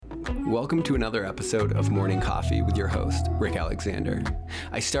Welcome to another episode of Morning Coffee with your host, Rick Alexander.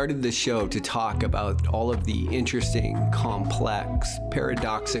 I started this show to talk about all of the interesting, complex,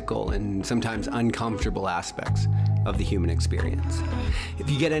 paradoxical, and sometimes uncomfortable aspects of the human experience. If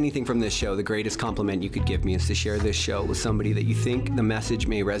you get anything from this show, the greatest compliment you could give me is to share this show with somebody that you think the message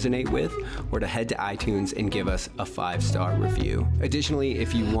may resonate with, or to head to iTunes and give us a 5-star review. Additionally,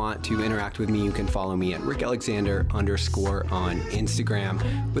 if you want to interact with me, you can follow me at RickAlexander_ on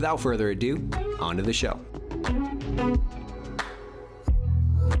Instagram. Without further ado, on to the show.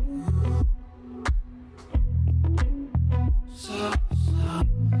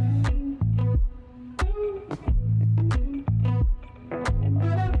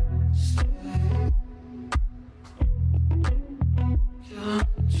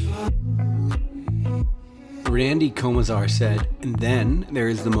 Randy Komazar said, "And then there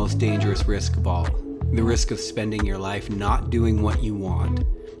is the most dangerous risk of all, the risk of spending your life not doing what you want,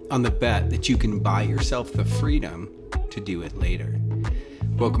 on the bet that you can buy yourself the freedom to do it later."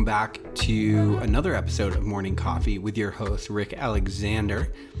 Welcome back to another episode of Morning Coffee with your host, Rick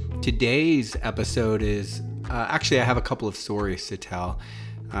Alexander. Today's episode is, actually I have a couple of stories to tell.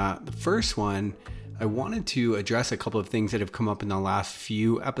 The first one, I wanted to address a couple of things that have come up in the last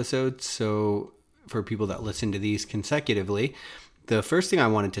few episodes. So for people that listen to these consecutively, the first thing I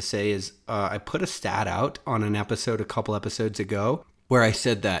wanted to say is I put a stat out on an episode a couple episodes ago where I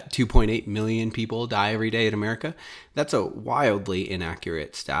said that 2.8 million people die every day in America. That's a wildly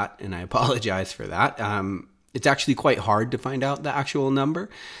inaccurate stat, and I apologize for that. It's actually quite hard to find out the actual number.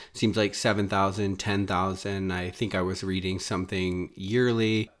 It seems like 7,000, 10,000. I think I was reading something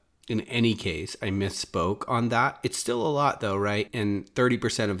yearly. In any case, I misspoke on that. It's still a lot though, right? And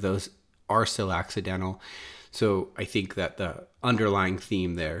 30% of those are still accidental. So I think that the underlying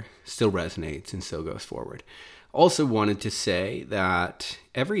theme there still resonates and still goes forward. Also wanted to say that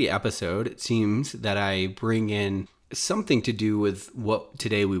every episode, it seems that I bring in something to do with what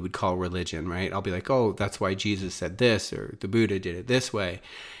today we would call religion, right? I'll be like, oh, that's why Jesus said this, or the Buddha did it this way.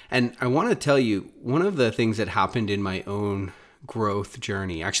 And I want to tell you, one of the things that happened in my own growth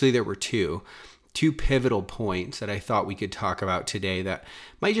journey, actually there were two pivotal points that I thought we could talk about today that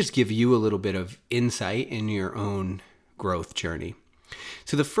might just give you a little bit of insight in your own growth journey.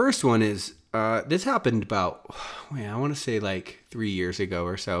 So the first one is, this happened about, I want to say like 3 years ago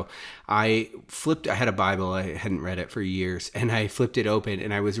or so. I had a Bible, I hadn't read it for years, and I flipped it open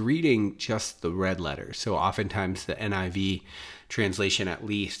and I was reading just the red letters. So oftentimes the NIV translation at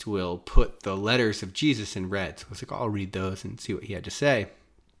least will put the letters of Jesus in red. So I was like, I'll read those and see what he had to say.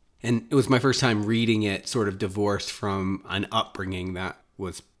 And it was my first time reading it sort of divorced from an upbringing that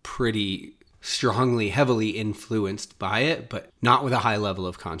was pretty strongly, heavily influenced by it, but not with a high level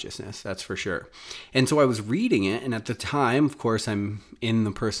of consciousness, that's for sure. And so I was reading it, and at the time, of course, I'm in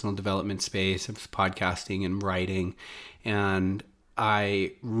the personal development space of podcasting and writing, and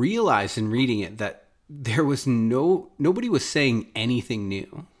I realized in reading it that there was nobody was saying anything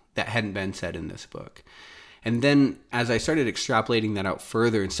new that hadn't been said in this book. And then as I started extrapolating that out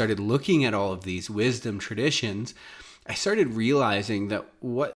further and started looking at all of these wisdom traditions, I started realizing that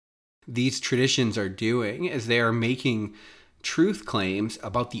what these traditions are doing is they are making truth claims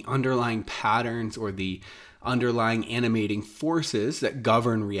about the underlying patterns or the underlying animating forces that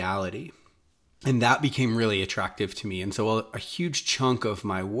govern reality. And that became really attractive to me. And so a huge chunk of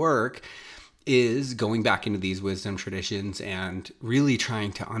my work is going back into these wisdom traditions and really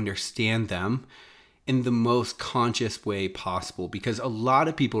trying to understand them in the most conscious way possible, because a lot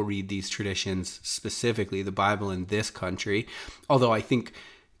of people read these traditions, specifically the Bible in this country, although I think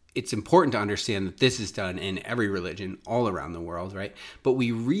it's important to understand that this is done in every religion all around the world, right? But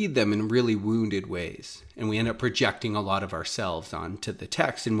we read them in really wounded ways, and we end up projecting a lot of ourselves onto the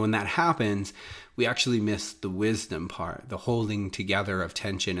text. And when that happens, we actually miss the wisdom part, the holding together of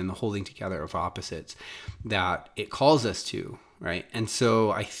tension and the holding together of opposites that it calls us to, right? And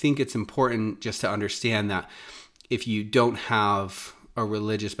so I think it's important just to understand that if you don't have a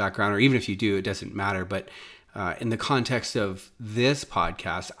religious background, or even if you do, it doesn't matter, but in the context of this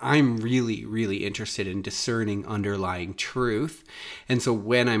podcast, I'm really, really interested in discerning underlying truth. And so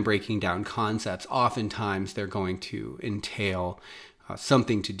when I'm breaking down concepts, oftentimes they're going to entail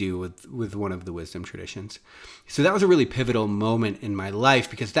something to do with one of the wisdom traditions. So that was a really pivotal moment in my life,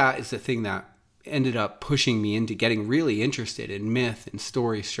 because that is the thing that ended up pushing me into getting really interested in myth and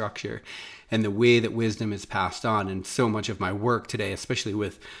story structure and the way that wisdom is passed on. And so much of my work today, especially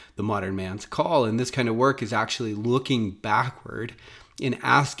with the Modern Man's Call and this kind of work, is actually looking backward and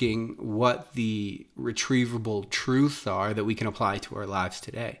asking what the retrievable truths are that we can apply to our lives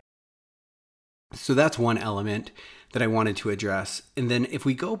today. So that's one element that I wanted to address. And then if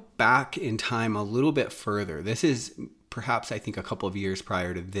we go back in time a little bit further, this is perhaps, I think, a couple of years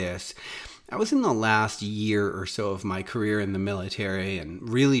prior to this. I was in the last year or so of my career in the military and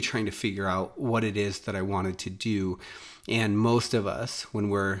really trying to figure out what it is that I wanted to do. And most of us, when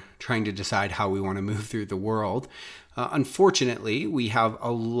we're trying to decide how we want to move through the world, unfortunately, we have a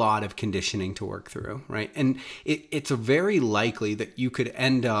lot of conditioning to work through, right? And it's very likely that you could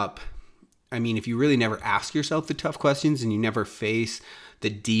end up, if you really never ask yourself the tough questions and you never face the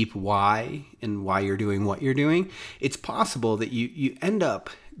deep why and why you're doing what you're doing, it's possible that you end up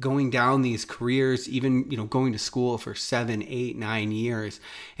going down these careers, even, going to school for 7, 8, 9 years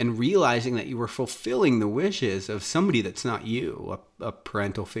and realizing that you were fulfilling the wishes of somebody that's not you, a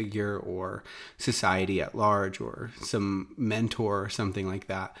parental figure or society at large or some mentor or something like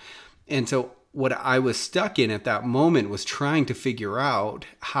that. And so what I was stuck in at that moment was trying to figure out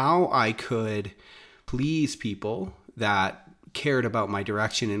how I could please people that cared about my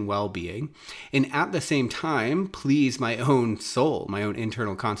direction and well-being, and at the same time please my own soul, my own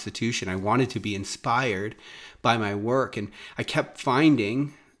internal constitution. I wanted to be inspired by my work, and I kept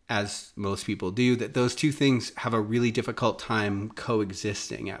finding, as most people do, that those two things have a really difficult time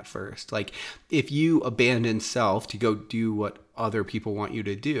coexisting at first. Like, if you abandon self to go do what other people want you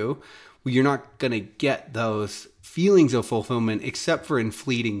to do, well, you're not going to get those feelings of fulfillment except for in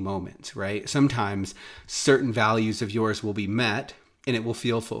fleeting moments, right? Sometimes certain values of yours will be met and it will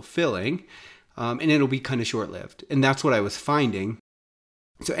feel fulfilling, and it'll be kind of short-lived. And that's what I was finding.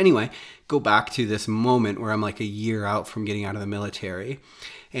 So anyway, go back to this moment where I'm like a year out from getting out of the military.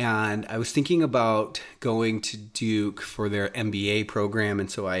 And I was thinking about going to Duke for their MBA program. And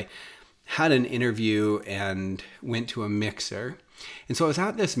so I had an interview and went to a mixer. And so I was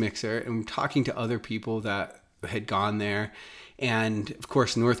at this mixer and talking to other people that had gone there. And of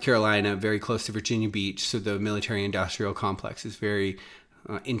course, North Carolina, very close to Virginia Beach. So the military industrial complex is very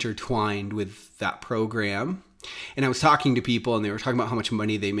intertwined with that program. And I was talking to people and they were talking about how much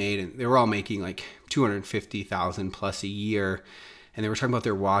money they made. And they were all making like $250,000 plus a year. And they were talking about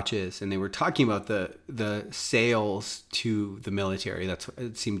their watches, and they were talking about the sales to the military.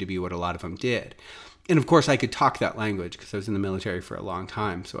 It seemed to be what a lot of them did. And of course, I could talk that language because I was in the military for a long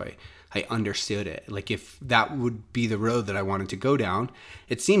time. So I understood it. Like, if that would be the road that I wanted to go down,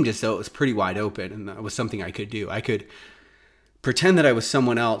 it seemed as though it was pretty wide open, and that was something I could do. I could pretend that I was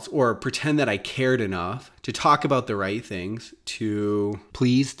someone else, or pretend that I cared enough to talk about the right things, to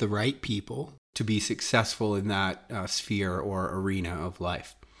please the right people, to be successful in that sphere or arena of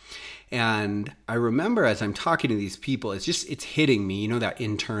life. And I remember as I'm talking to these people, it's hitting me, that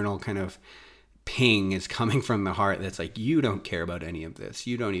internal kind of ping is coming from the heart that's like, you don't care about any of this.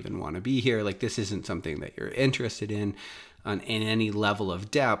 You don't even want to be here. Like, this isn't something that you're interested in any level of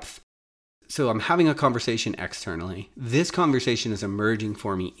depth. So I'm having a conversation externally. This conversation is emerging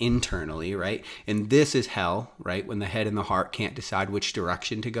for me internally, right? And this is hell, right? When the head and the heart can't decide which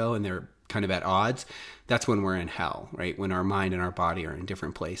direction to go and they're kind of at odds, that's when we're in hell, right? When our mind and our body are in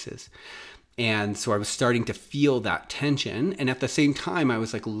different places. And so I was starting to feel that tension. And at the same time, I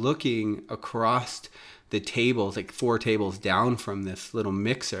was like looking across the tables, like 4 tables down from this little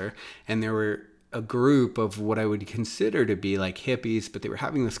mixer. And there were a group of what I would consider to be like hippies, but they were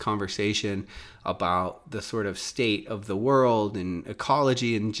having this conversation about the sort of state of the world and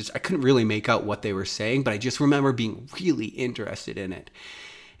ecology. And I couldn't really make out what they were saying, but I just remember being really interested in it.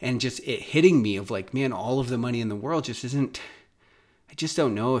 And just it hitting me of like, man, all of the money in the world just isn't, I just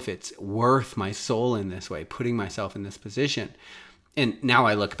don't know if it's worth my soul in this way, putting myself in this position. And now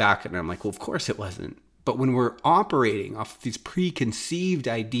I look back and I'm like, well, of course it wasn't. But when we're operating off these preconceived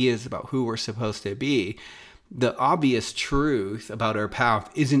ideas about who we're supposed to be, the obvious truth about our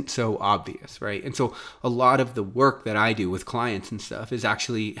path isn't so obvious, right? And so a lot of the work that I do with clients and stuff is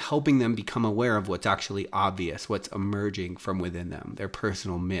actually helping them become aware of what's actually obvious, what's emerging from within them, their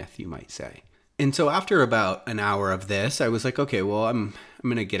personal myth, you might say. And so after about an hour of this, I was like, okay, well, I'm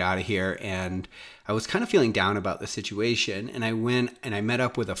going to get out of here. And I was kind of feeling down about the situation. And I went and I met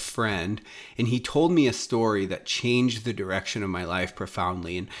up with a friend, and he told me a story that changed the direction of my life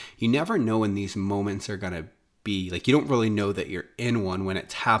profoundly. And you never know when these moments are going to be, like, you don't really know that you're in one when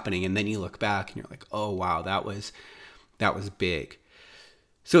it's happening. And then you look back and you're like, oh, wow, that was big.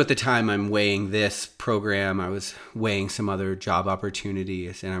 So at the time I'm weighing this program, I was weighing some other job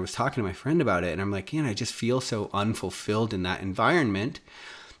opportunities, and I was talking to my friend about it, and I'm like, I just feel so unfulfilled in that environment.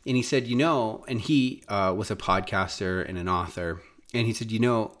 And he said, and he was a podcaster and an author, and he said,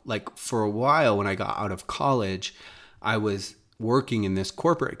 like, for a while when I got out of college, I was working in this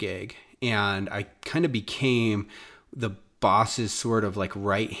corporate gig, and I kind of became the boss's sort of like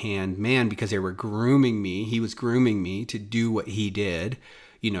right-hand man because they were grooming me. He was grooming me to do what he did,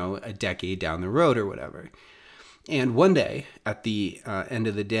 a decade down the road or whatever. And one day at the end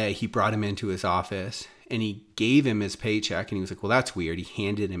of the day, he brought him into his office and he gave him his paycheck. And he was like, well, that's weird. He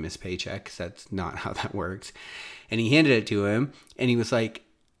handed him his paycheck because that's not how that works. And he handed it to him and he was like,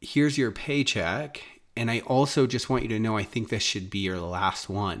 here's your paycheck. And I also just want you to know, I think this should be your last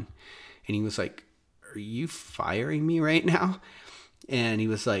one. And he was like, are you firing me right now? And he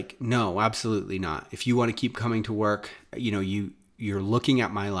was like, no, absolutely not. If you want to keep coming to work, you're looking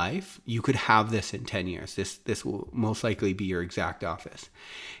at my life. You could have this in 10 years. This will most likely be your exact office.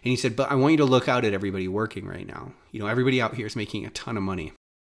 And he said, but I want you to look out at everybody working right now. Everybody out here is making a ton of money,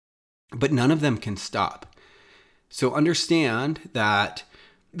 but none of them can stop. So understand that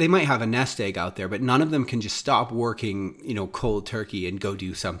they might have a nest egg out there, but none of them can just stop working, cold turkey and go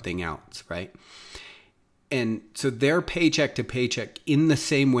do something else, right? And so they're paycheck to paycheck in the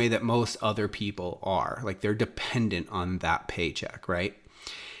same way that most other people are. Like they're dependent on that paycheck, right?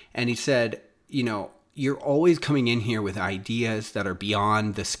 And he said, you're always coming in here with ideas that are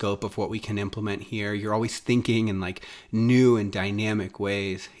beyond the scope of what we can implement here. You're always thinking in like new and dynamic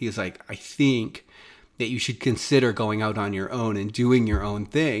ways. He's like, I think that you should consider going out on your own and doing your own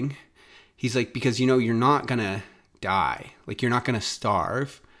thing. He's like, because, you're not going to die. Like, you're not going to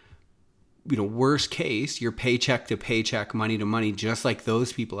starve. Worst case, you're paycheck to paycheck, money to money, just like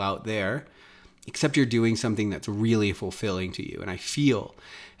those people out there, except you're doing something that's really fulfilling to you. And I feel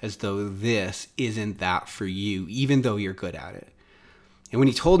as though this isn't that for you, even though you're good at it. And when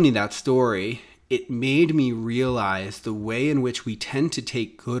he told me that story, it made me realize the way in which we tend to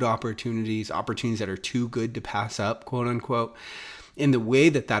take good opportunities that are too good to pass up, quote unquote, and the way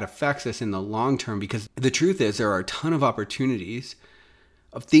that affects us in the long term. Because the truth is there are a ton of opportunities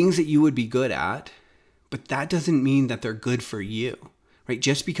of things that you would be good at, but that doesn't mean that they're good for you, right?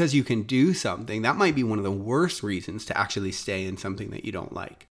 Just because you can do something, that might be one of the worst reasons to actually stay in something that you don't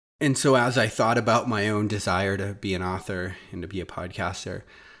like. And so as I thought about my own desire to be an author and to be a podcaster,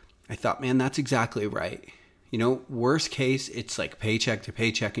 I thought, man, that's exactly right. Worst case, it's like paycheck to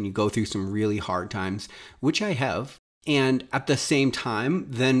paycheck and you go through some really hard times, which I have. And at the same time,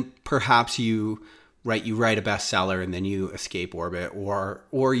 then perhaps you write a bestseller and then you escape orbit,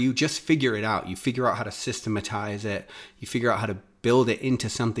 or you just figure it out. You figure out how to systematize it. You figure out how to build it into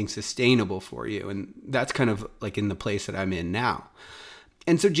something sustainable for you. And that's kind of like in the place that I'm in now.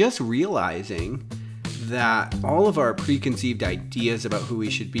 And so just realizing that all of our preconceived ideas about who we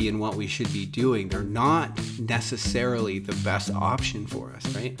should be and what we should be doing, they're not necessarily the best option for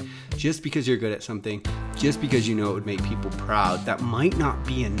us, right? Just because you're good at something, just because it would make people proud, that might not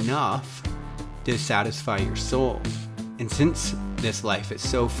be enough to satisfy your soul. And since this life is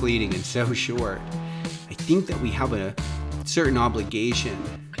so fleeting and so short, I think that we have a certain obligation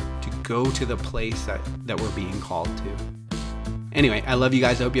to go to the place that we're being called to. Anyway, I love you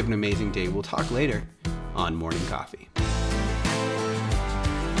guys. I hope you have an amazing day. We'll talk later on Morning Coffee.